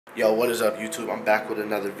Yo, what is up YouTube? I'm back with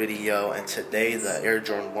another video, and today the Air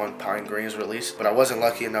Jordan 1 Pine Greens released, but I wasn't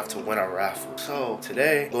lucky enough to win a raffle. So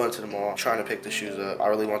today, going to the mall, trying to pick the shoes up. I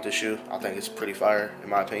really want this shoe. I think it's pretty fire, in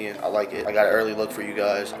my opinion. I like it. I got an early look for you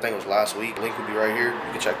guys. I think it was last week. Link will be right here.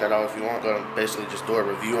 You can check that out if you want. I'm gonna basically just do a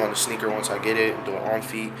review on the sneaker once I get it, and do it on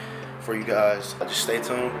feet for you guys. Just stay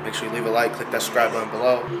tuned. Make sure you leave a like, click that subscribe button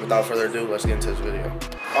below. Without further ado, let's get into this video.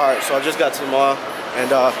 Alright, so I just got to the mall,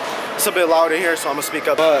 and it's a bit loud in here, so I'm gonna speak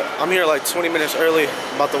up. But I'm here like 20 minutes early.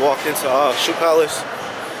 I'm about to walk into Shoe Palace,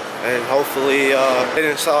 and hopefully they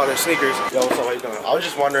didn't sell all their sneakers. Yo, what's up? How you doing? I was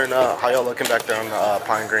just wondering how y'all looking back there on the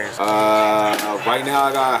Pine Greens. Right now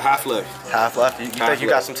I got half left. Half left? You think you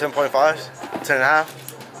got some 10.5s? 10 and a half?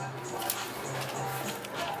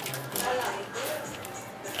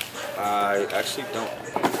 I actually don't.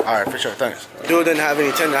 Alright, for sure, thanks. Dude didn't have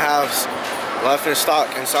any 10 and a halves left in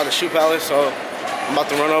stock inside the Shoe Palace, so I'm about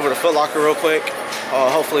to run over to Foot Locker real quick.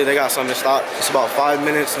 Hopefully they got some in stock. It's about 5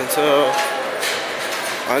 minutes until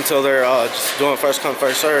they're just doing first come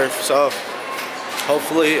first serve. So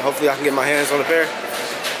hopefully I can get my hands on a pair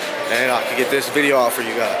and I can get this video out for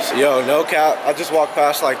you guys. Yo, no cap, I just walked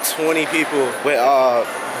past like 20 people with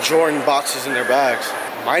Jordan boxes in their bags.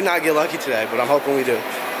 Might not get lucky today, but I'm hoping we do.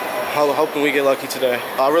 Hoping we get lucky today.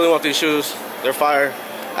 I really want these shoes. They're fire.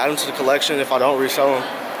 Add them to the collection if I don't resell them.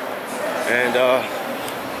 And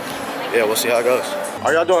yeah, we'll see how it goes.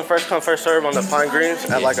 Are y'all doing first come first serve on the Pine Greens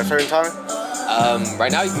at like a certain time?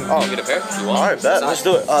 Right now you can get a pair if you want. All right, bet. Let's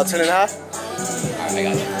do it. 10 and a half. Alright, I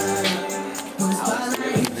got you.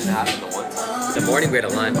 10 and a half in the one. In the morning we had a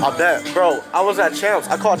line. I bet, bro. I was at Champs.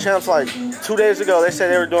 I called Champs like 2 days ago. They said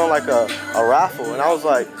they were doing like a raffle, and I was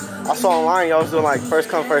like, I saw online y'all was doing like first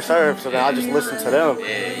come first serve, so then I just listened to them,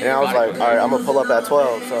 and I was like, all right, I'm gonna pull up at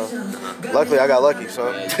 12. So luckily I got lucky.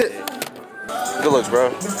 So good looks,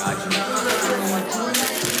 bro.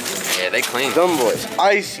 Yeah, they clean. Them boys,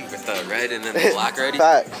 icy. With the red and then the black already.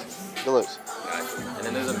 Facts. Good looks. And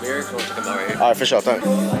then there's a mirror. We'll check them out right here. All right, for sure. Thanks.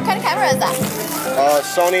 What kind of camera is that?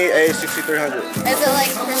 Sony A6300. Is it like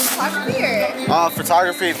for photography or?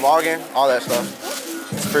 Photography, vlogging, all that stuff.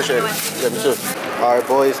 Appreciate it. Yeah, me too. All right,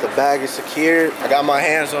 boys, the bag is secured. I got my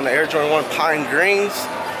hands on the Air Jordan 1 Pine Greens.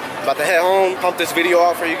 About to head home, pump this video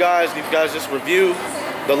out for you guys, give you guys this review.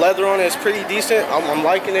 The leather on it is pretty decent. I'm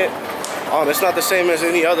liking it. It's not the same as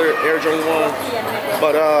any other Air Jordan 1,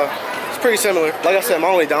 but it's pretty similar. Like I said, my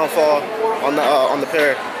only downfall on the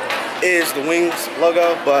pair is the Wings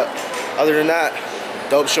logo, but other than that,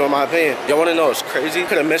 dope shoe in my opinion. Y'all wanna know what's crazy?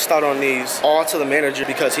 Could have missed out on these all to the manager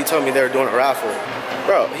because he told me they were doing a raffle.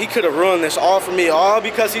 Bro, he could have ruined this all for me, all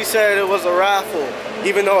because he said it was a raffle,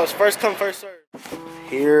 even though it's first come first serve.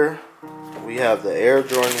 Here we have the Air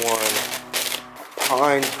Jordan 1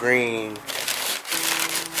 Pine Green.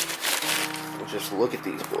 Just look at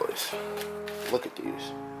these boys. Look at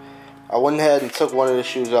these. I went ahead and took one of the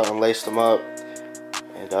shoes out and laced them up,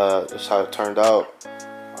 and that's how it turned out.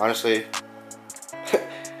 Honestly,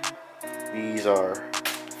 these are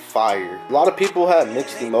fire. A lot of people had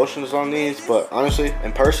mixed emotions on these, but honestly,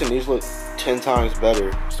 in person, these look 10 times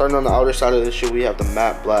better. Starting on the outer side of the shoe, we have the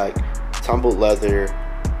matte black, tumbled leather.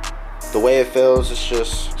 The way it feels,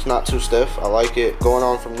 it's not too stiff. I like it. Going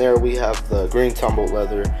on from there, we have the green tumbled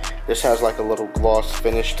leather. This has like a little gloss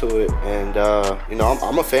finish to it, and you know,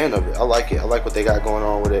 I'm a fan of it. I like it. I like what they got going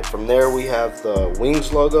on with it. From there, we have the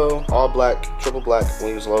Wings logo, all black, triple black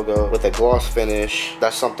Wings logo with a gloss finish.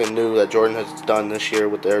 That's something new that Jordan has done this year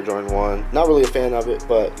with the Air Jordan 1. Not really a fan of it,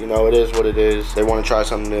 but you know, it is what it is. They want to try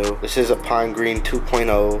something new. This is a Pine Green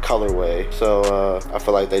 2.0 colorway, so I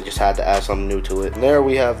feel like they just had to add something new to it. And there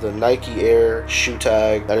we have the Nike Air shoe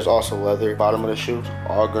tag. That is also leather. Bottom of the shoe,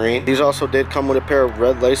 all green. These also did come with a pair of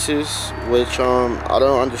red laces, which I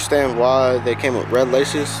don't understand why they came with red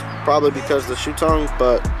laces. Probably because of the shoe tongue,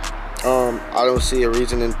 but I don't see a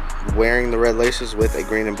reason in wearing the red laces with a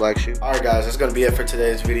green and black shoe. Alright guys, that's gonna be it for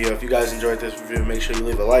today's video. If you guys enjoyed this review, make sure you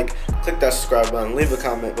leave a like, click that subscribe button, leave a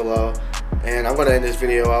comment below, and I'm gonna end this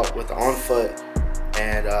video out with the on foot,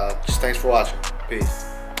 and just thanks for watching. Peace.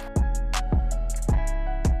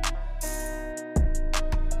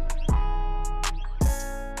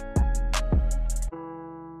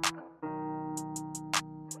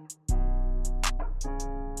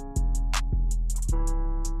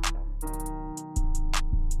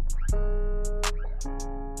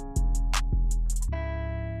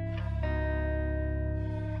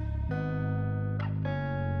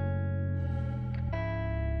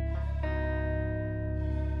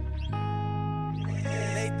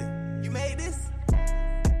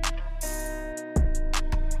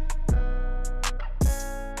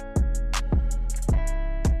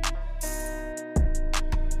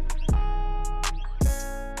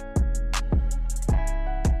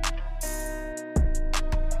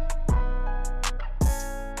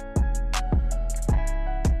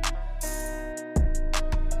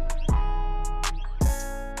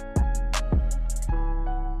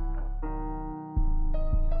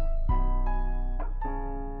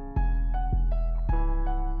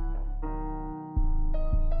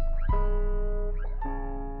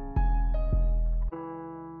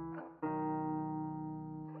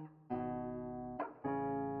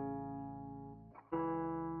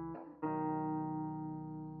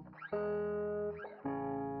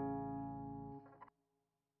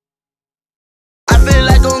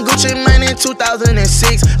 Gucci Mane in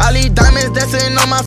 2006. All these diamonds dancing on my